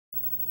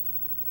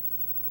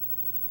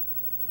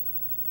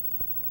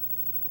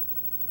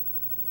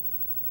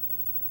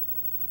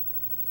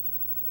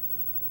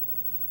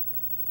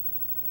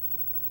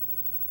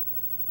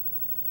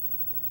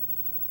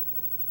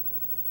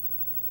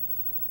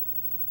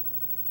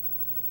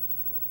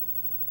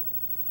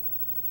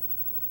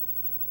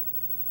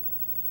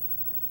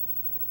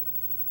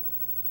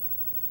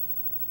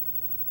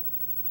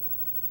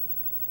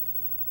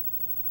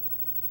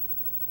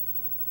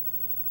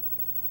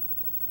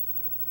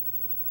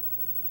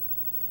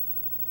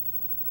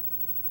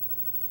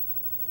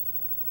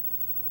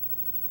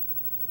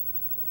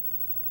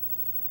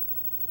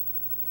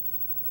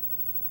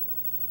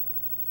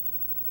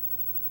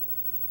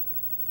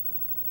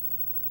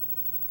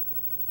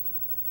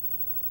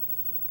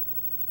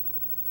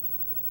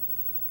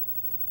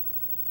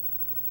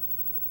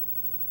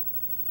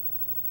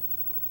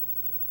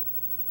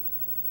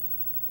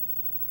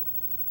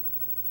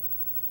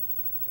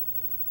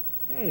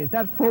Hey, is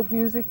that folk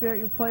music that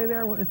you play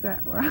there? What is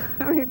that?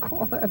 How do you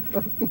call that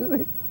folk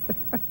music?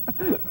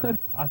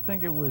 I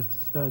think it was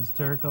Studs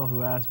Terkel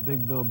who asked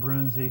Big Bill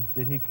Brunzi,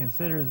 did he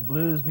consider his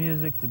blues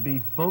music to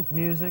be folk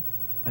music?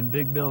 And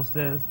Big Bill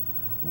says,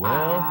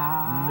 well,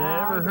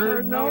 never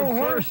heard no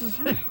horses.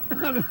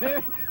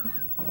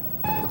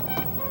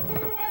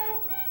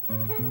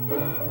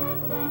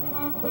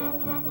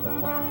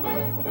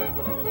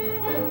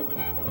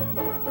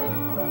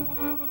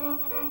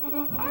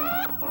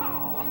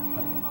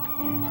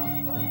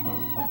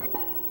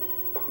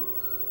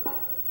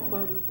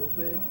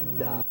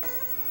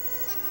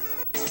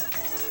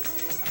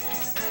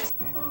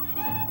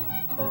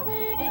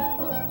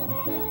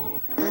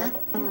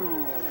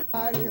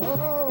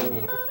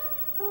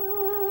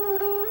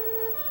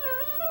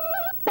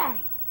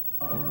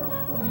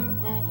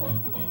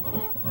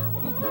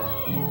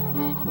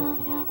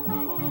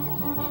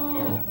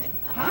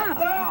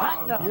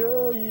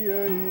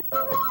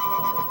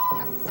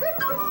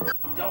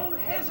 Don't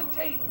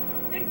hesitate.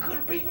 It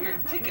could be your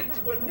ticket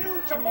to a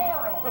new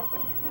tomorrow.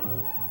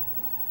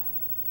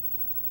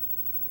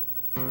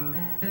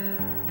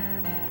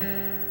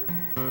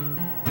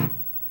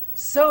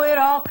 So it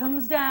all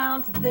comes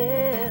down to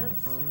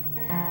this.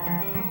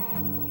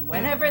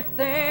 When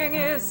everything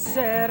is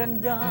said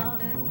and done,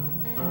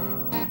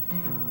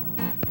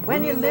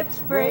 when your lips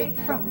break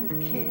from the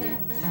kiss,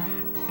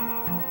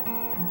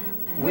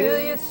 will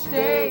you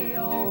stay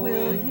or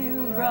will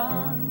you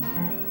run?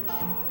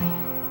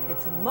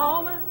 It's a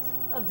moment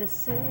of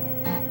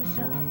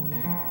decision.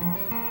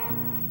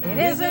 It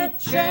isn't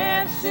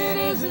chance, it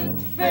isn't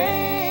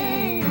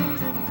fate.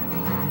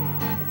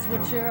 It's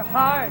what your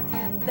heart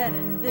can then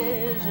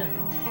envision.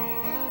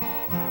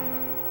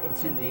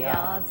 It's in the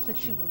odds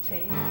that you will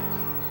take.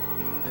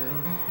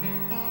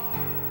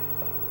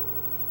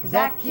 'Cause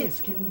that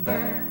kiss can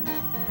burn,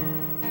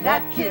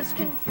 that kiss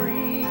can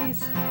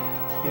freeze.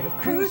 It'll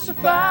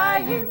crucify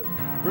you,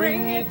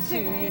 bring you to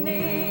your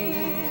knees.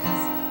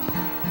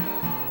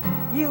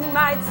 You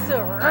might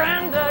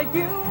surrender,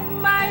 you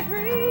might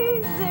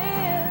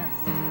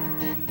resist,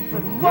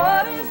 but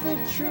what is the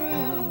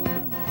truth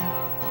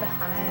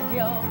behind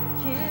your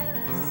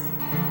kiss?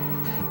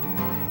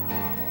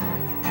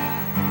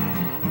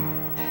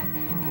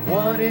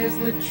 What is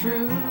the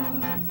truth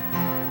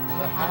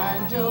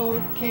behind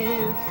your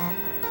kiss?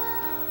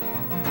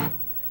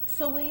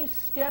 So will you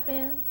step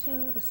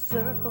into the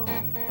circle?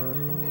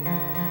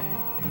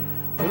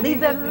 Believe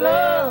that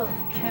love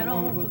can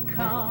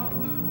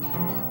overcome.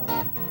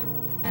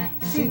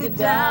 See the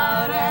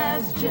doubt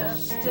as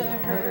just a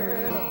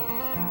hurdle,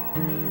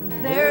 and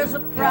there's a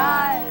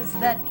prize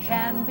that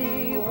can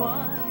be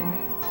won.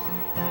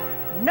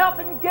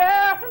 Nothing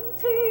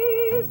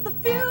guarantees the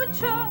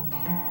future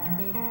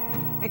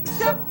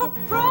except for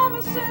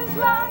promises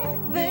like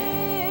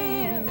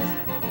this.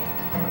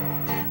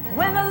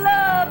 When the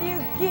love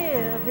you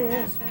give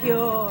is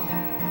pure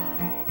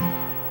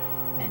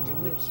and your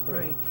lips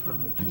break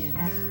from the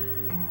kiss.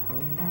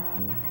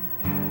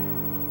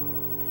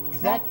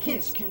 'Cause that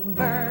kiss can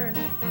burn,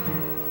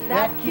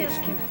 that kiss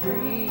can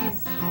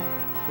freeze.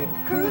 It'll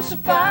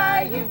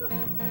crucify you,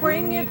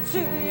 bring you to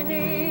your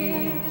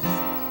knees.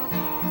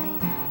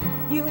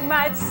 You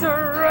might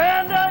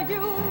surrender,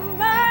 you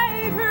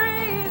might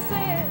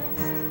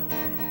resist,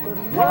 but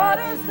what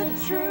is the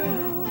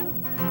truth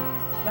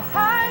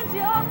behind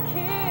your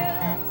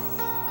kiss?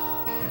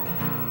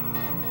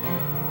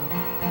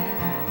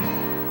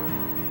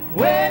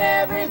 When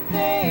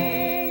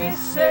everything is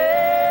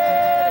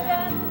said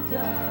and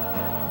done,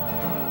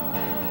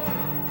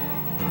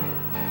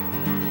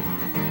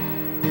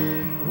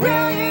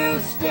 will you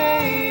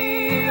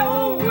stay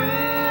or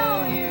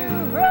will you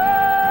run?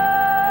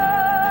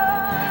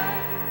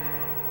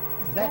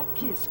 'Cause that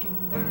kiss can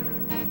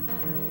burn,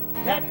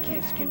 that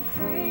kiss can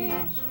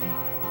freeze,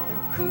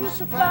 it'll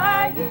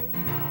crucify you,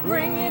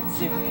 bring you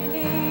to your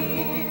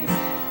knees.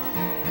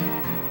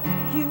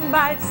 You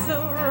might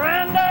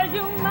surrender,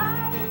 you might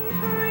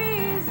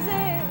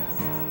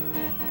resist,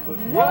 but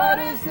what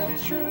is the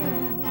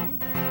truth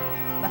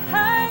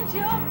behind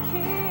your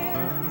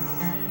kiss?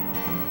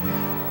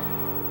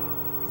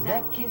 'Cause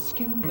that kiss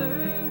can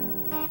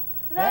burn,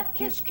 that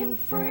kiss can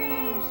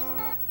freeze,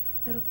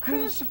 it'll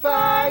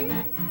crucify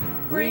you,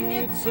 bring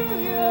you to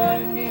your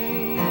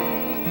knees.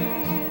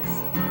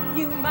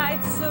 You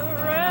might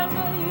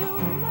surrender, you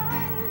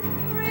might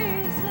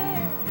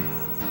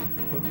resist,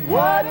 but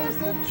what is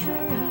the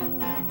truth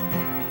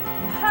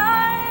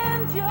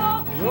behind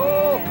your kiss? It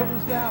all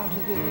comes down to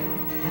this.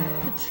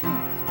 The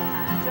truth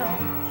behind your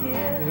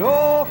kiss. It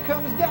all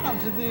comes down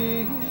to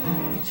this.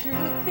 The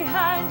truth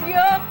behind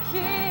your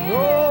kiss. It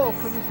all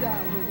comes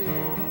down to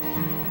this.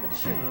 The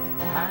truth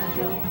behind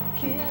your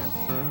kiss.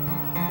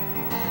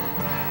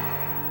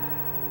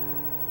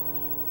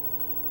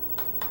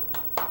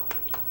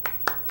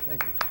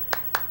 Thank you.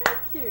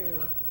 Thank you.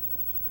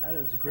 That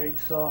is a great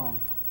song.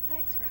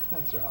 Thanks, Ralph.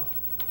 Thanks, Ralph.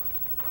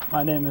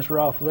 My name is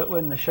Ralph Litwood,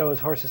 and the show is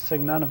Horses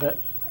Sing None of It.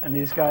 And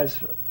these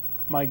guys,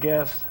 my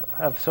guests,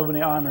 have so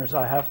many honors,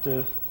 I have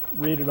to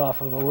read it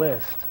off of a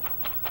list.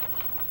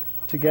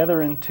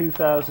 Together in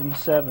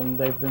 2007,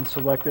 they've been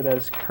selected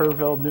as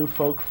Kerrville New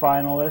Folk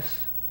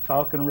finalists,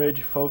 Falcon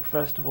Ridge Folk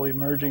Festival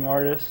Emerging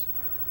Artists,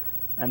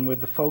 and with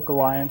the Folk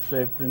Alliance,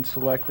 they've been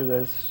selected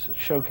as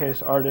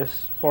showcase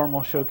artists,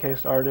 formal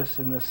showcase artists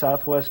in the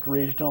Southwest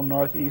Regional,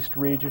 Northeast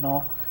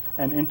Regional,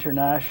 and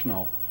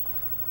International.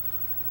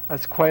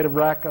 That's quite a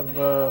rack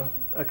of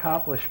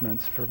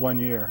accomplishments for 1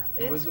 year.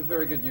 It was a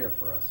very good year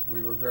for us.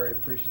 We were very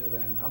appreciative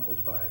and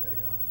humbled by the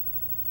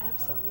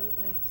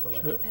Absolutely.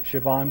 selection.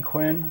 Siobhan,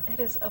 Quinn,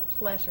 It is a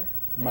pleasure.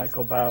 It is a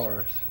Michael pleasure.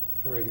 Bowers.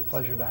 Very good.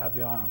 Pleasure to have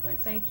you on.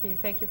 Thanks. Thank you.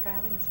 Thank you for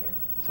having us here.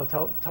 So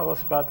tell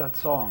us about that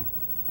song.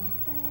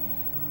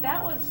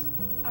 That was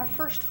our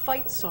first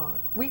fight song.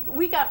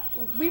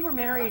 We were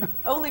married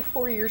only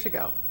 4 years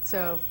ago,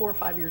 so 4 or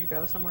 5 years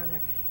ago, somewhere in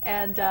there.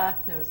 And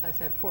notice I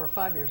said 4 or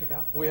 5 years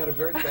ago. We had a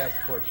very fast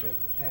courtship,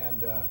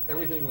 and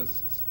everything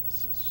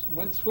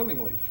went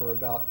swimmingly for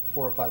about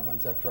 4 or 5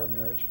 months after our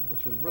marriage,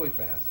 which was really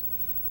fast.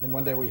 Then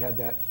one day we had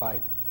that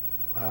fight.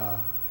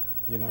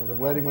 You know, the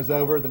wedding was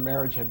over, the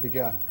marriage had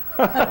begun.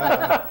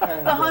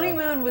 The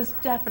honeymoon was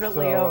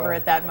definitely over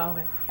at that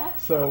moment.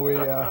 So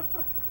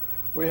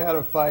we had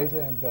a fight,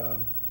 and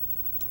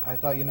I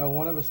thought, you know,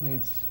 one of us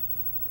needs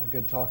a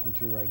good talking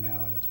to right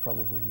now, and it's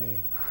probably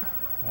me.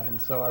 And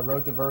so I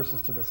wrote the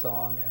verses to the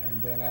song, and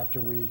then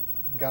after we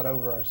got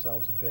over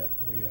ourselves a bit,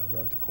 we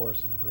wrote the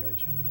chorus and the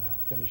bridge and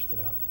finished it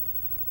up.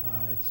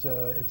 It's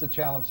a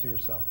challenge to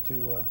yourself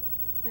to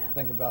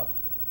think about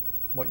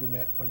what you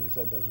meant when you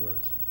said those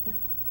words. Yeah.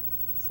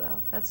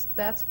 So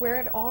that's where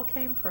it all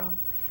came from.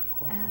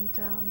 Cool. And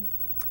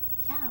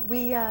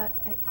yeah,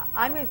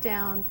 I moved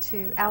down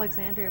to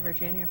Alexandria,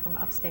 Virginia from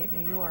upstate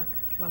New York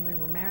when we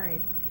were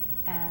married,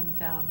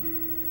 and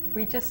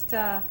we just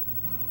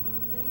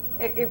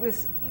it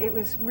was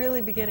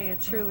really beginning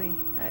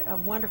a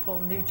wonderful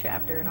new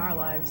chapter in our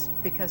lives,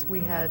 because we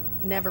had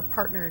never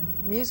partnered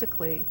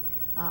musically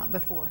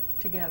before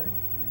together,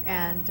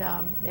 and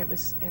it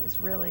was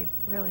really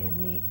a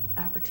neat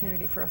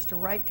opportunity for us to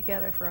write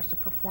together, for us to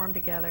perform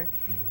together,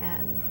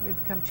 and we've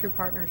become true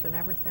partners in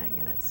everything,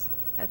 and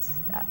it's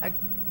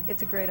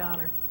a great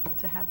honor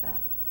to have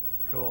that.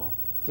 Cool.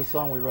 It's a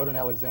song we wrote in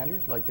Alexandria.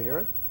 You'd like to hear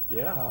it?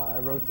 Yeah. I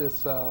wrote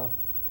this on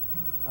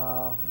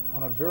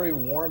a very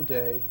warm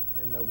day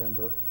in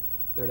November.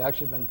 There had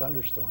actually been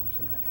thunderstorms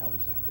in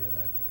Alexandria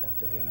that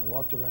day, and I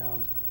walked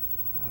around.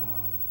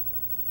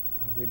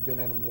 We'd been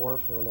in a war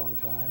for a long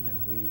time, and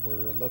we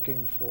were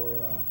looking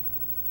for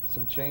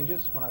some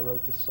changes when I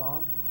wrote this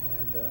song,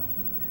 and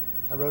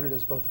I wrote it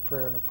as both a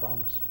prayer and a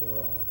promise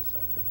for all of us,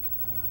 I think.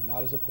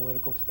 Not as a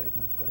political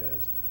statement, but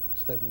as a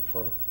statement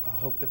for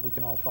hope that we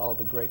can all follow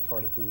the great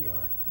part of who we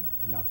are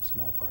and not the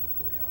small part of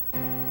who we are.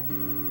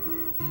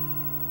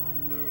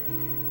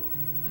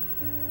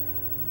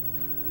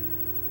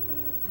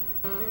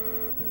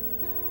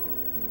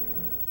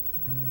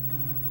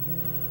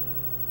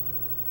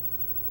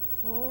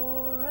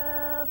 For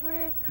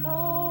every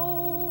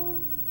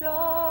cold,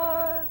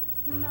 dark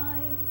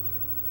night,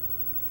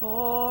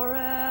 for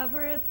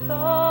every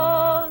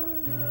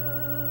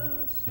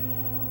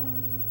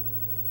thunderstorm,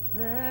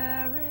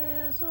 there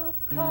is a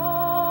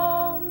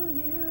calm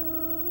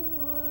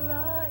new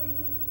light,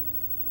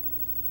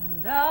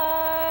 and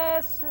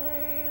I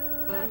say,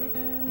 let it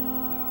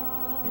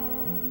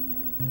come.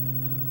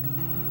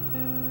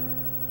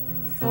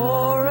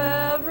 For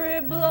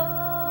every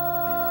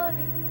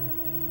bloody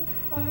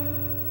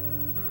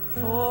fight,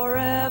 for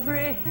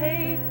every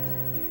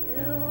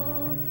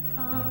hate-filled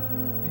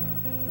tongue,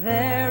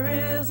 there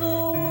is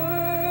a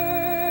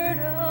word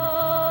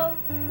of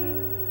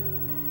peace,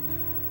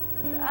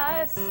 and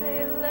I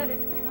say, let it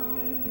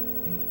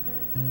come,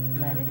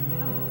 let it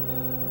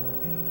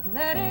come,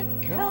 let it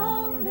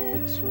come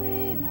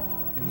between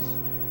us,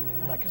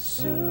 like a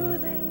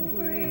soothing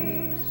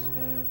breeze,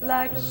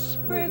 like a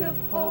sprig of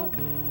hope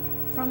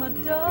from a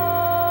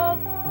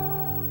dove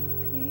of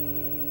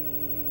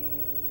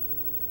peace.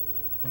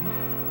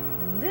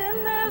 And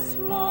in this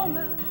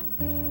moment,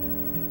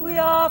 we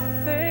are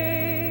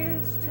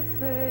face to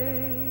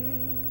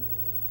face.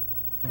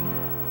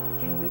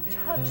 Can we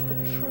touch the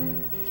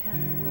truth?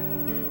 Can we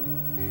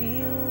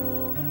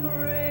feel the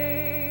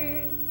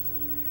grace?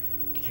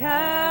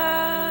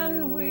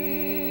 Can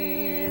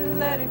we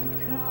let it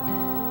come?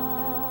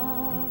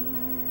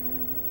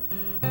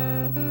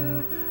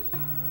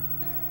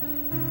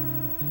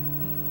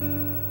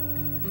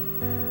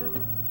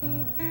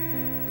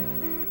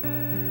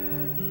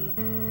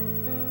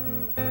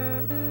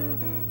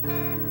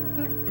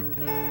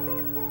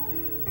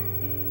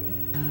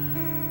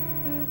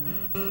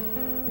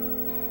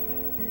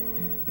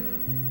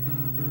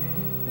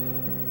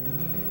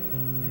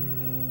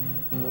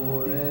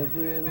 For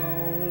every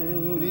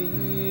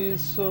lonely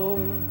soul,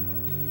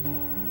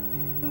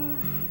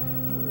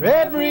 for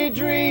every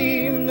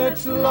dream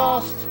that's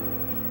lost,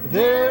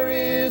 there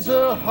is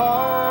a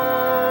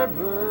harbor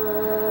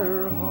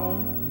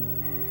home.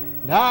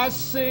 And I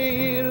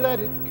say, let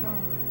it come.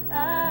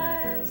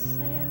 I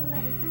say,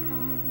 let it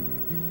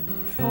come.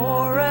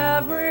 For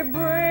every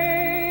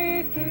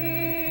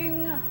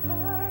breaking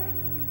heart,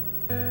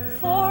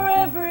 for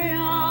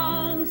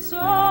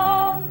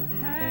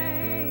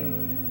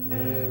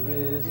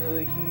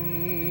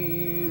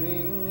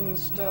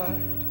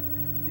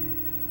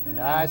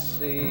I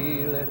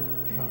say let it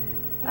come.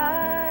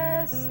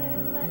 I say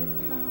let it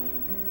come.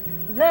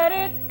 Let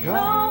it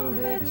come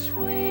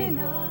between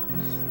us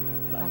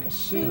like a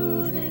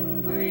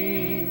soothing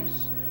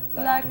breeze,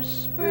 like a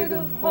sprig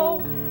of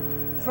hope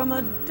from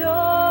a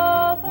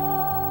dove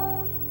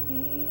of peace.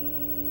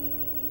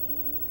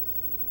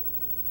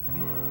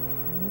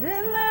 And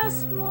in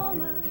this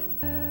moment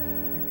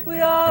we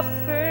are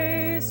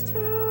face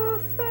to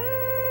face.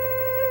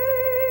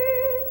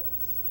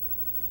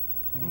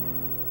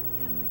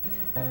 Can we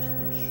touch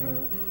the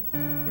truth?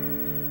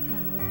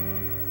 Can we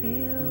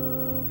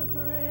feel the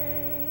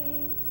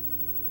grace?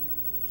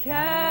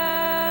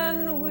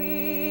 Can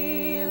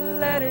we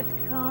let it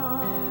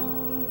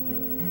come?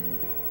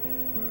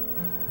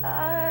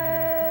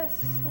 I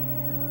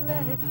say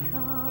let it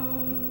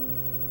come.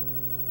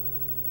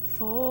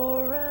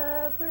 For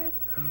every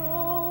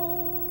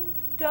cold,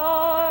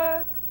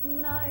 dark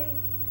night,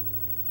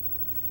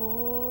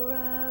 for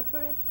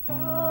every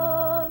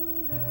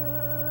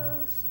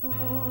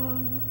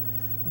thunderstorm,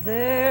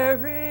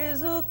 there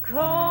is a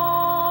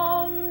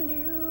calm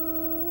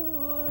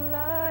new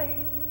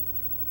light,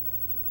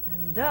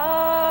 and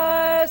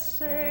I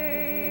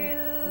say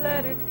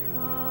let it come.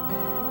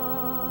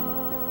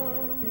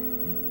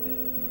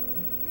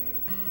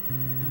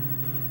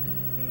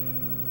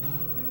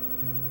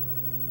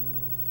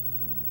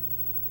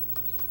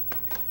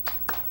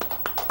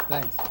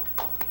 Thanks. Thanks,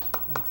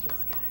 Thanks, sir.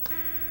 guys.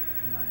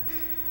 Very nice.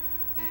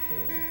 Thank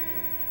you.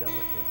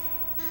 Delicate.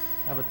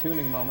 Have a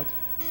tuning moment.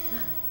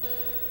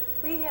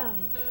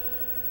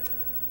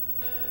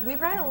 We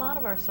write a lot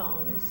of our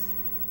songs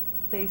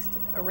based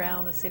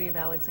around the city of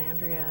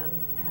Alexandria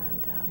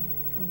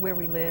and where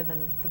we live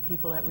and the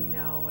people that we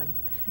know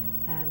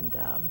and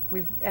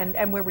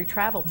where we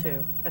travel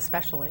to,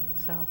 especially.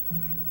 So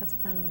it's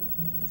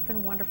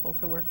been wonderful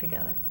to work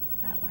together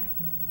that way.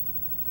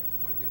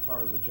 What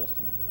guitar is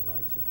adjusting under the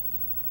lights?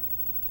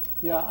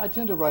 Yeah, I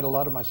tend to write a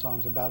lot of my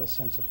songs about a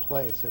sense of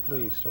place, at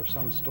least, or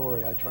some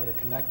story. I try to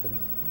connect them.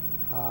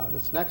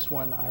 This next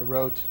one I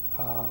wrote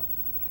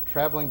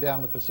traveling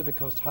down the Pacific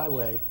Coast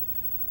Highway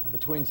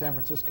between San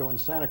Francisco and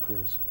Santa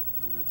Cruz.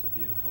 And that's a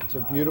beautiful It's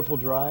drive. a beautiful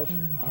drive,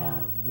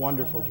 Yeah,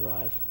 wonderful lovely.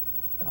 drive.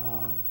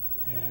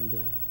 And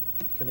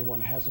if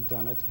anyone hasn't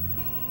done it,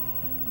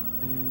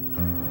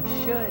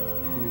 You should.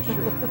 you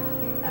should.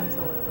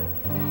 Absolutely.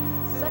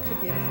 Such a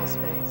beautiful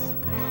space.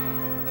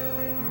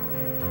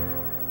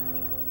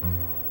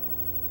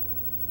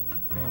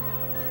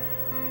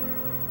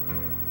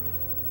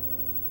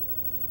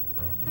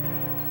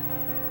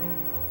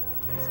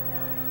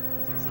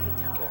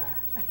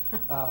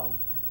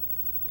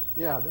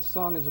 Yeah, this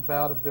song is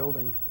about a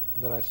building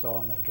that I saw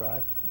on that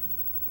drive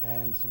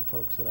and some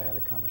folks that I had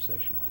a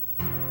conversation with.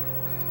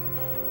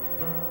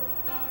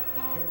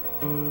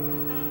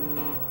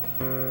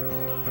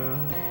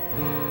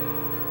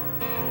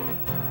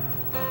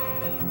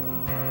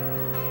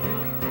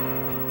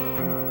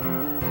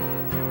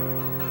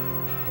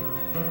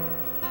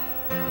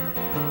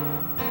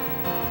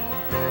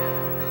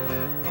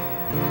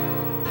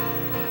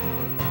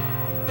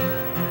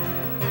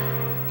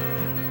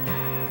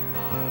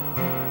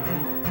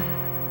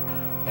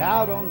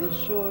 Out on the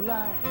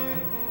shoreline,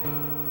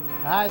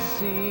 I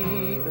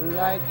see a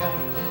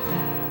lighthouse.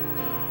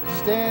 It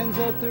stands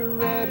at the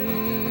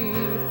ready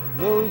for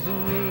those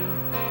in need.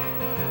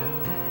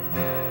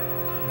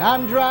 And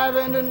I'm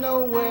driving to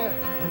nowhere,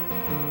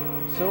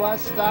 so I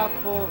stop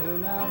for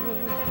an hour.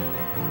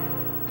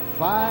 I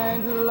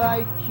find the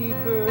light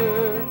keeper,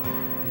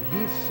 and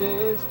he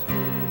says to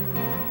me,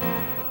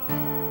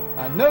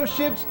 I know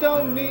ships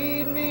don't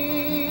need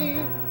me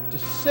to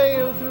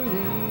sail through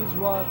these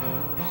waters.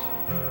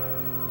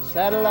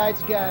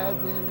 Satellites guide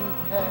them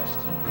past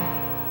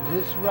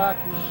this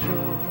rocky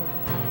shore.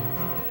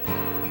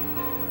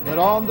 But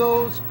on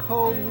those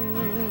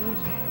cold,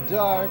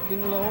 dark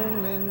and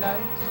lonely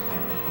nights,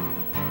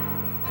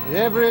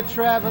 every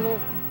traveler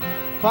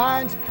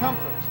finds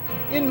comfort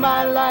in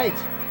my light.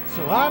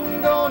 So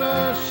I'm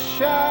gonna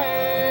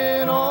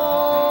shine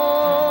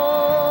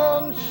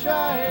on,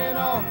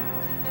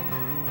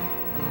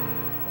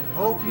 and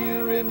hope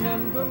you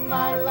remember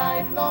my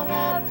light long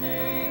after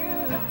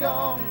you have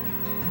gone.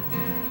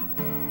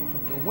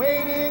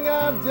 Waning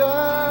of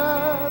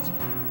dusk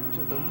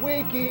to the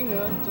waking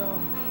of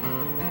dawn,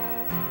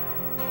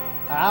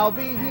 I'll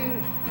be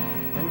here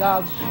and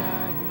I'll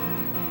shine.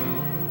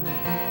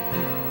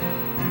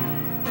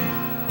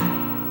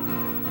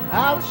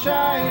 I'll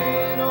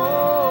shine on.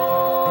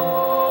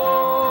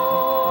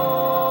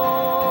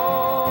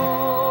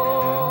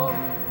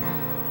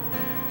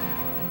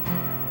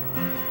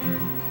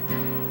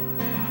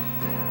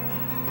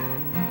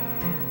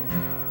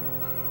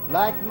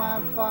 Like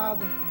my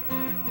father,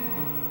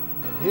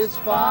 his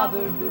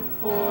father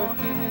before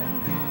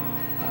him,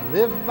 I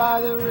live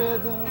by the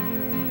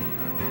rhythm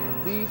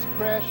of these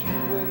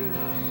crashing waves.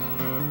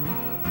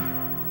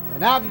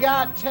 And I've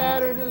got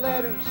tattered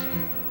letters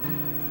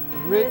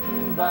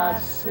written by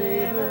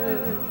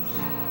sailors.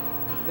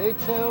 They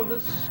tell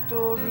the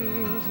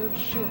stories of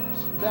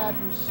ships that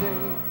were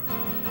saved.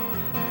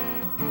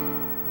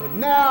 But But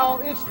now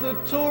it's the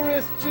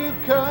tourists who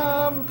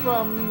come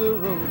from the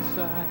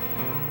roadside,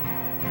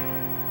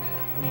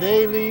 and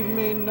they leave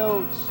me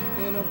notes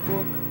in a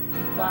book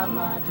by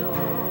my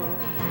door.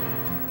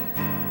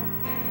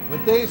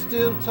 But they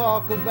still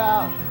talk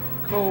about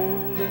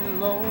cold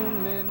and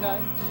lonely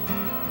nights,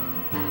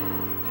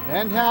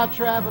 and how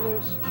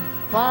travelers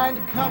find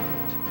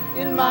comfort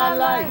in my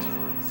light.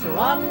 So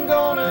I'm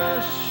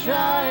gonna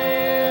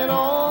shine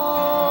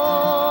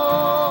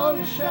on,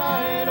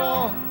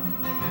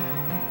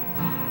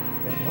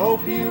 and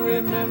hope you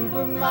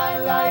remember my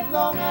light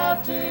long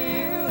after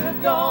you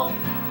have gone.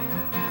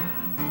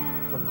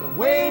 From the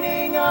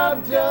waning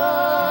of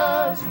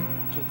dusk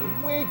to the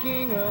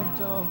waking of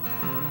dawn,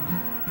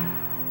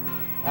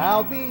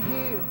 I'll be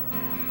here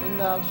and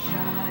I'll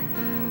shine.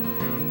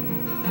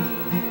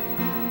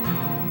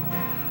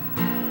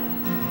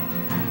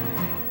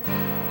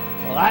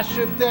 Well, I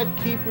shook that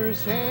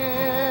keeper's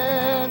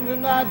hand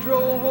and I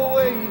drove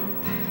away.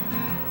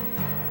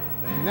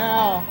 And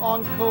now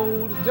on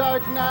cold,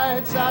 dark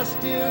nights I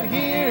still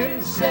hear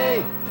him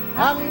say,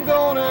 I'm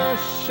gonna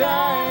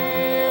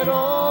shine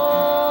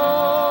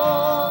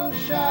on,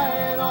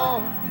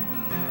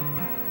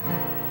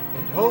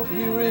 and hope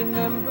you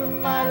remember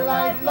my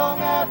light long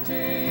after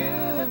you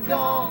have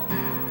gone.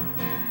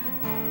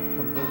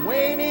 From the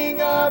waning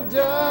of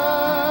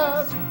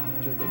dusk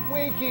to the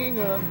waking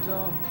of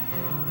dawn,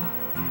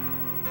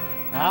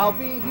 I'll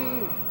be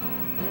here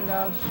and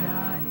I'll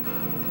shine.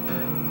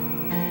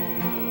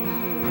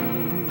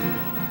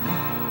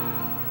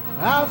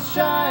 I'll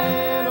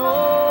shine on.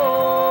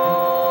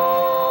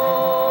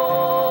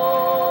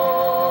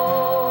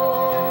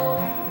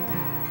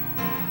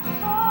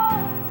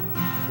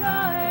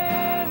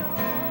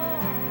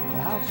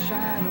 I'll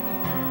shine on.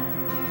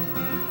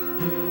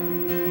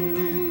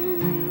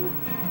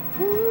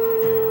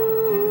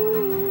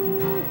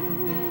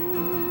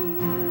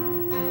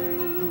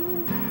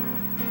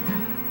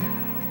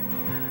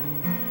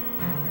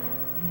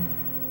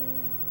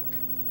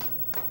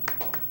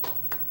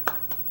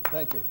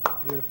 Thank you.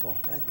 Beautiful.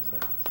 Thank you, sir.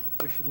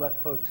 We should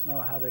let folks know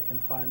how they can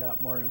find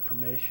out more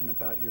information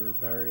about your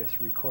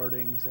various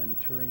recordings and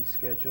touring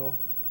schedule.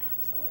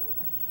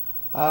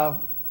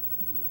 Absolutely.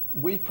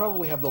 We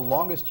probably have the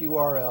longest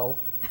URL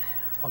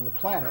on the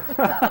planet.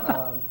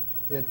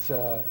 It's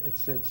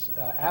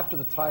after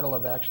the title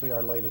of actually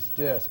our latest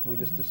disc. We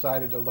just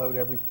decided to load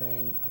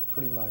everything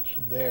pretty much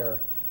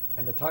there.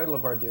 And the title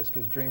of our disc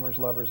is Dreamers,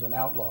 Lovers, and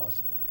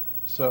Outlaws.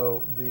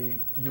 So the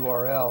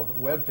URL, the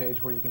webpage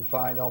where you can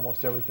find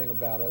almost everything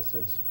about us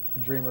is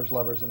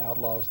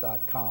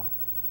dreamersloversandoutlaws.com.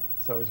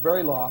 So it's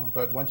very long,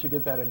 but once you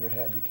get that in your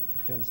head, it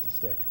tends to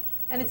stick.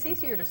 And it's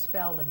easier to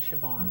spell than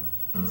Siobhan.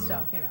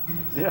 So, you know,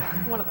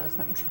 it's one of those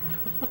things.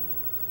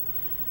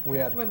 We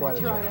had quite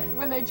a job.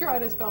 When they try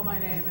to spell my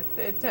name,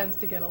 it tends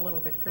to get a little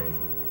bit crazy.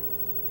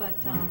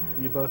 But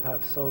you both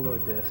have solo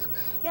discs.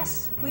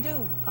 yes, we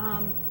do.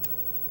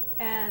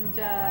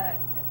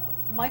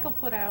 Michael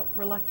put out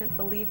Reluctant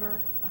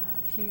Believer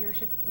a few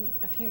years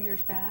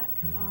back,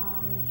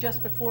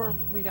 just before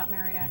we got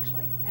married,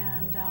 actually,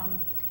 and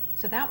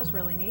so that was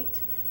really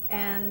neat.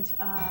 And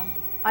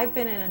I've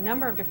been in a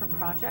number of different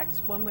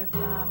projects, one with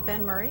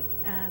Ben Murray,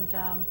 and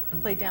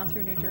played down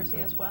through New Jersey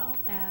as well,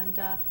 and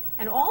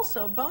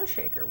also Bone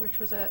Shaker, which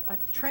was a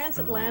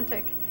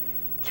transatlantic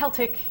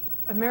Celtic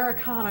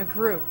Americana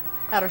group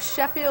out of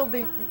Sheffield,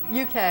 the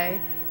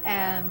UK,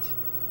 and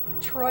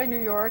Troy, New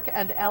York,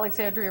 and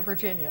Alexandria,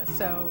 Virginia.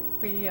 So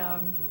we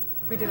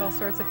did all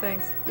sorts of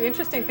things. The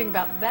interesting thing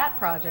about that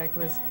project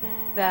was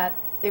that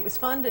it was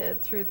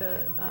funded through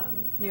the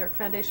New York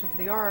Foundation for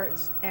the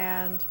Arts,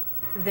 and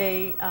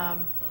they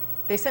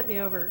sent me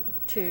over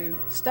to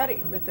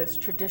study with this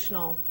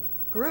traditional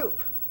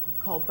group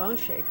called Bone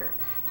Shaker,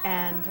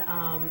 and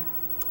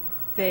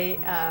they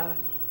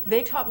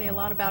taught me a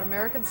lot about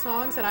American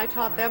songs, and I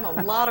taught them a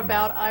lot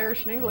about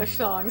Irish and English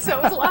songs. So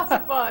it was lots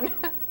of fun.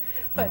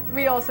 But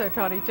we also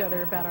taught each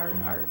other about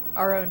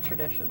our own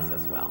traditions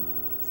as well.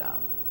 So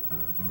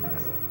it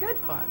was good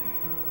fun.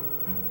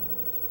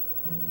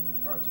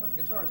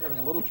 Guitar's having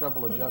a little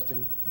trouble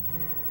adjusting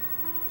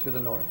to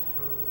the north.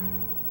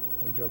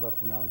 We drove up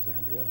from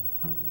Alexandria,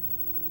 and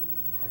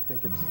I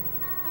think it's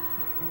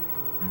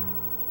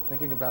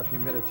thinking about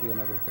humidity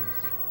and other things.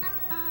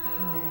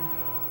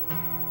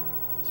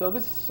 So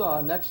this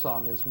next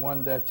song is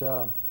one that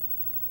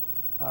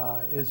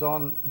is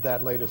on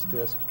that latest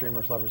disc,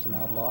 Dreamers, Lovers, and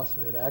Outlaws.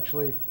 It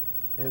actually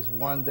is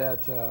one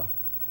that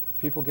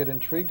people get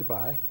intrigued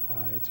by.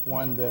 It's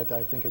one that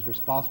I think is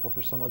responsible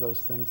for some of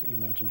those things that you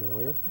mentioned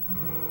earlier.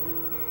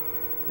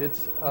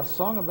 It's a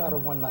song about a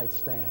one-night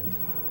stand,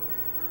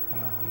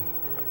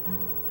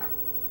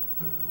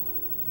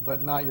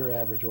 but not your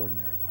average,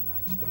 ordinary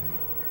one-night stand,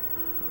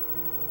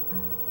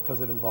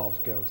 because it involves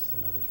ghosts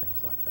and other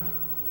things like that.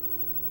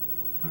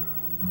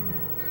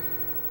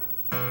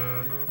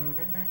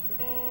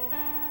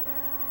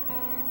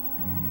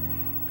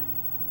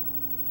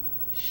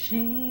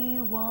 She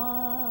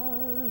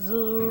was a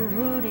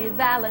Rudy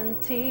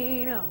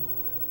Valentino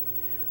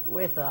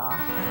with a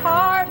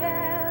heart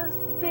as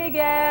big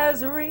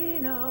as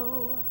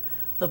Reno,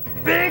 the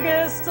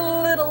biggest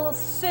little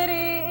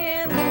city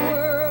in the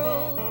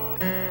world.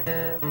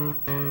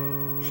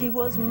 He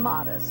was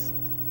modest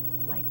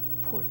like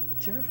Port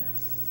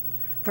Jervis,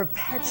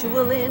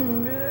 perpetually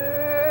nervous,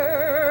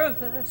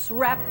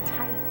 wrapped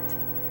tight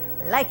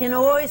like an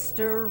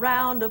oyster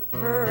round a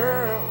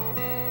pearl.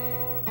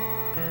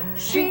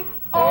 She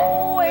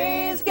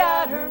always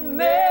got her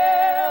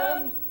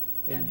man,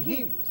 and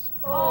he was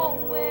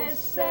always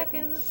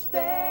second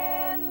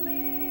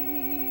Stanley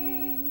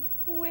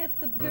with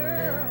the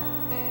girls.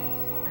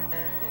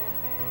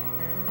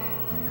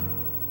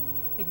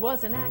 It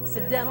was an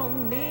accidental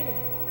meeting.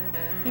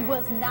 He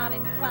was not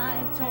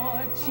inclined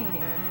toward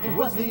cheating. It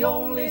was the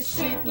only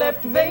seat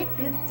left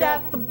vacant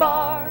at the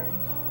bar.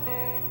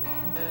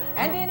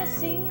 And in a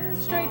scene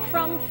straight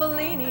from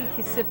Fellini,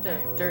 he sipped a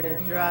dirty,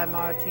 dry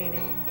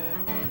martini.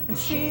 And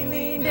she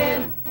leaned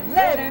in and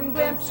let him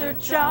glimpse her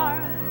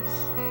charms.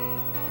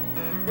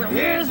 Well,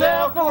 his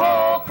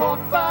alcohol caught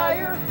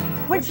fire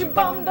when she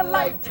bummed a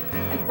light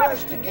and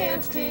brushed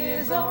against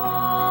his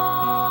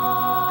arm.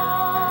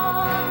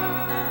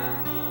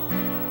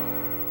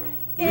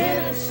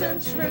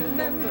 Innocence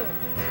remembered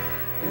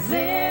is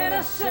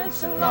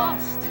innocence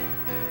lost.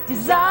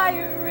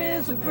 Desire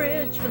is a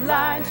bridge for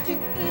lines too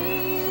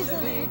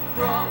easily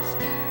crossed.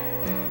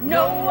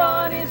 No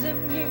one is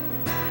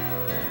immune,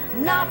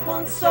 not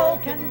one soul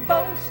can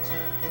boast.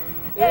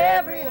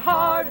 Every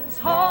heart is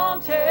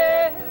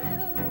haunted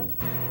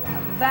by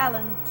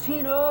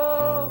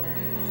Valentino's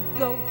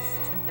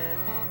ghost.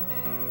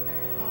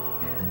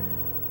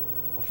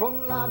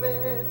 From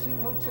lobby to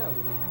hotel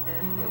room,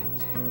 there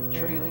was a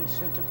trailing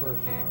scent of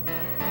perfume,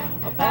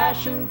 A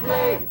passion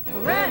play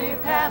for any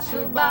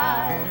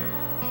passerby.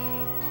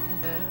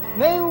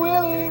 They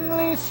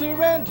willingly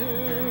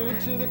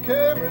surrendered to the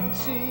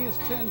currency as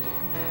tender,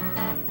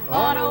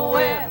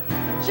 Unaware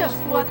of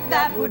just what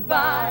that would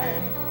buy.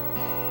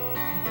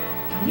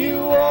 You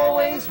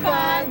always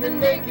find the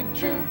naked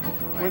truth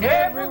when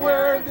every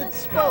word that's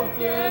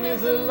spoken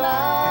is a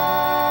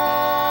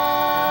lie.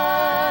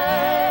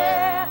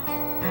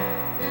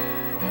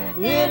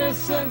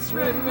 Innocence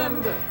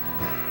remembered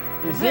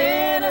is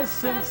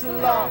innocence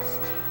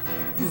lost.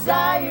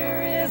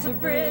 Desire is a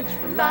bridge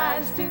for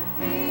lines too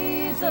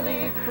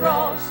easily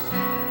crossed.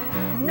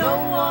 No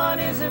one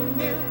is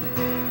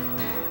immune,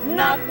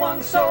 not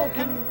one soul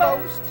can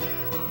boast.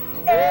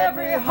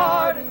 Every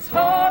heart is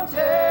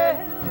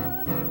haunted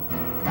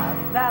by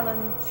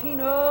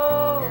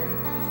Valentino's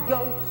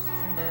ghost.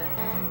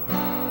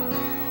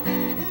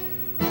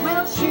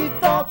 Well, she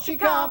thought she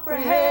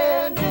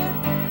comprehended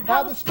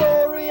how the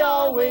story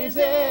always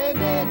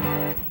ended.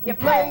 You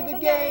play the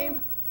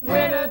game,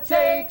 winner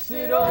takes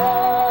it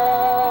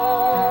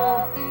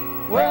all.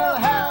 Well,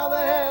 how the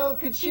hell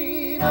could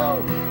she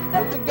know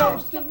that the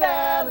ghost of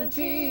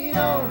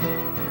Valentino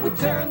would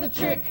turn the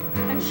trick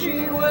and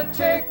she would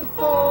take the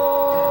fall?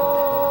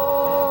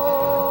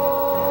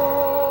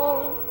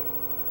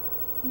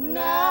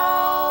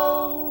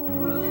 Now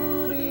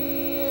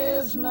Rudy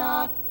is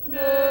not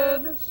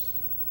nervous,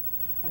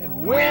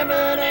 and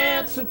women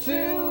answer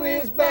to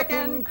his beck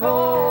and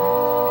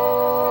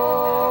call.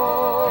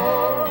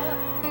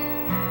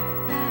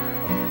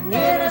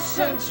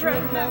 Innocence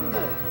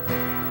remembered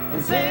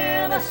is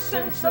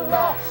innocence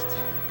lost.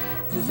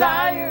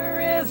 Desire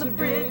is a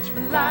bridge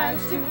for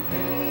lines too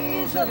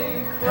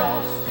easily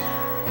crossed.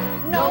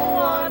 No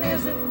one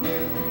is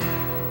immune,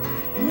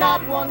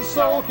 not one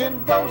soul can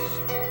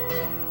boast.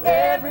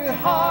 Every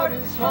heart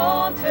is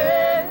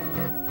haunted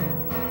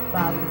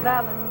by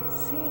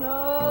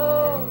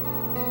Valentino's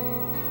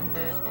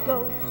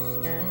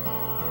ghost.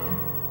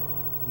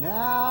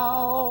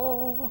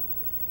 Now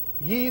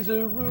he's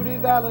a Rudy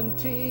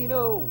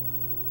Valentino,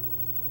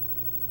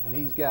 and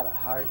he's got a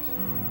heart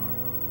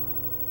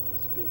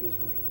as big as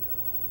Reno.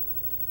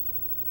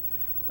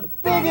 The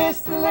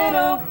biggest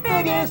little,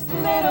 biggest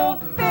little,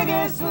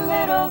 biggest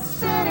little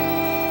city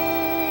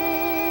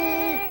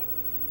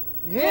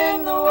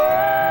in the world.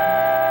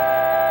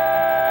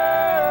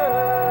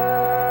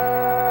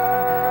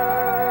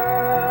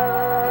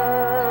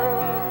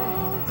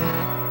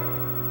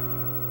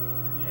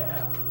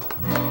 Yeah.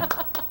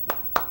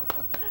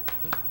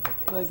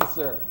 Thank you,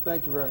 sir.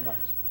 Thank you very much.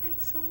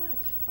 Thanks so much.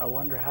 I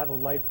wonder how the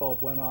light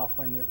bulb went off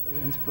when the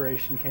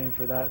inspiration came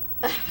for that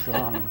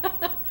song.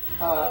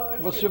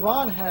 Well,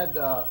 Siobhan had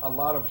a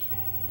lot of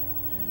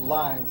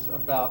lines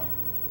about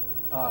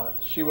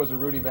she was a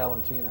Rudy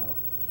Valentino.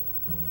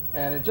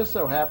 And it just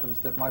so happens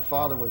that my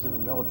father was in the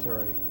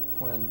military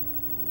when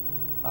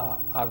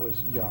I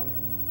was young.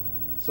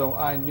 So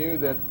I knew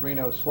that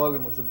Reno's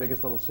slogan was the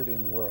biggest little city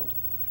in the world.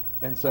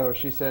 And so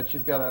she said,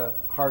 she's got a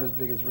heart as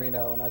big as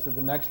Reno. And I said,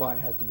 the next line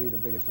has to be the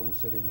biggest little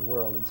city in the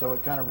world. And so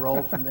it kind of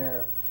rolled from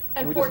there.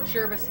 And we Port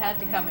Jervis had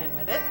to come in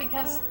with it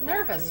because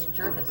nervous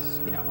Jervis,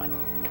 you know what?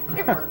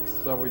 It works.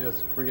 So we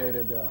just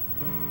created... Yeah.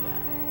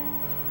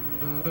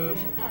 We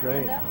should probably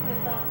Great. end up with,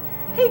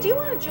 hey, do you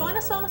want to join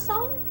us on a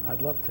song?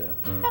 I'd love to.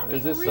 That would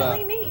Is be this,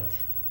 really neat.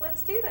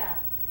 Let's do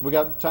that. We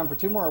got time for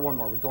two more or one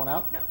more? We going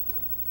out? No.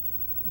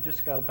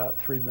 Just got about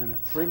 3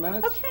 minutes. 3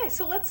 minutes? Okay,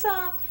 so let's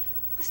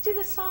do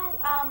this song.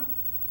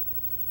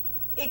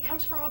 It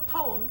comes from a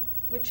poem,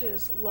 which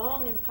is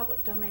long in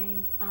public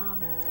domain.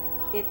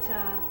 It's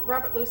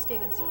Robert Louis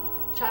Stevenson,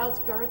 Child's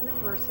Garden of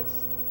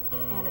Verses,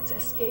 and it's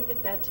Escape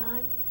at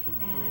Bedtime.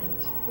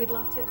 And we'd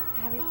love to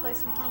have you play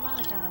some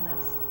harmonica on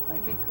this.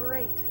 Thank It'd be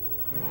great.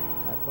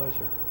 My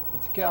pleasure.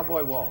 It's a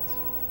cowboy waltz.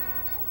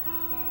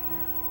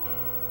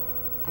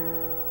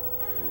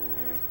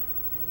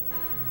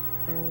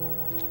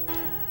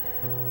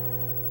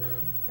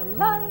 The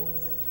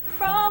lights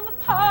from the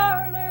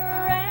parlor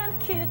and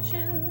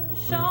kitchen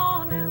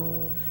shone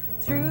out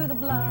through the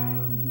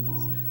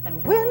blinds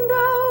and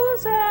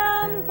windows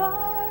and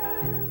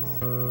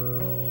bars,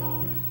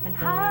 and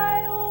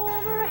high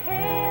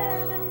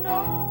overhead and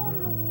all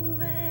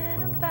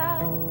moving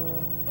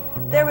about,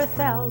 there were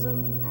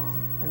thousands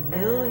and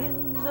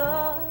millions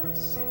of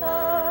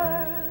stars.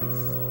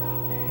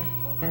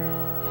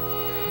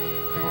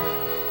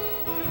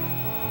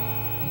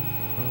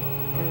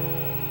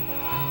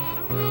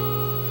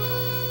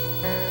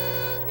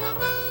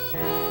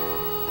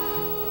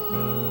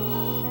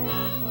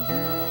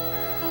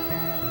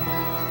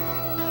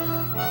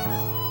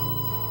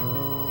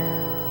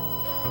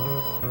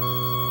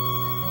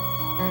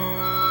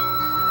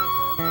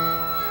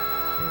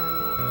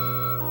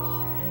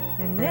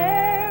 And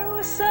there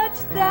were such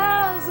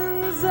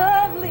thousands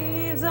of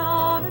leaves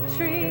on a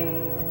tree,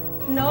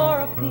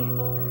 nor a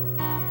people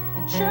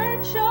in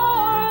church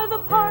or the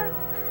park,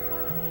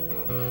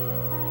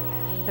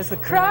 as the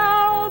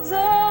crowds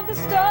of the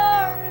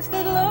stars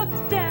that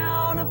looked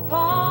down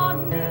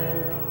upon me,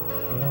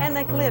 and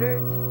that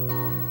glittered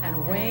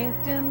and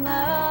winked in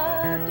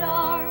the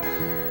dark.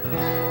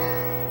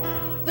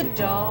 The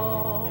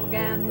dog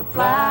and the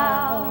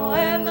plow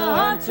and the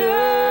hunter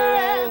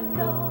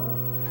and all,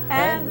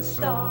 and the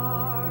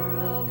star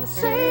of the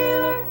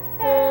sailor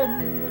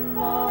and the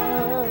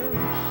Mars,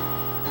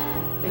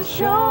 they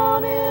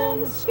shone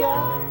in the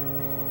sky,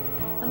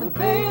 and the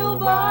pail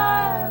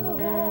by the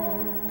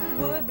wall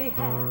would be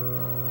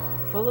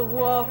half full of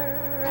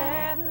water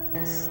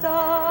and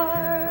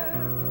stars.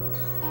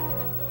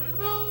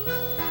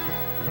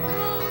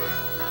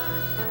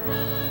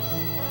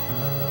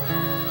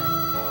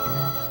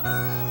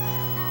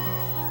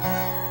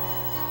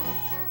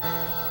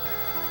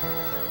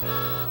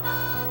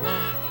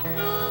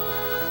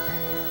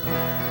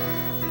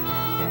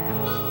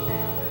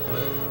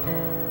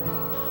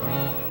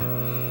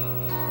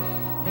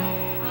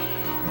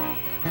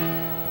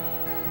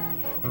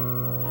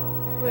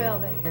 Well,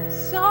 they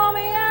saw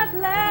me at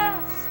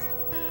last,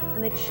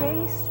 and they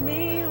chased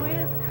me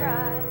with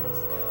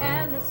cries,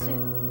 and they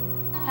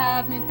soon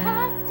had me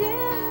packed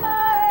in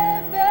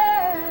my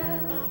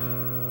bed.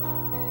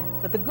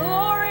 But the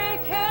glory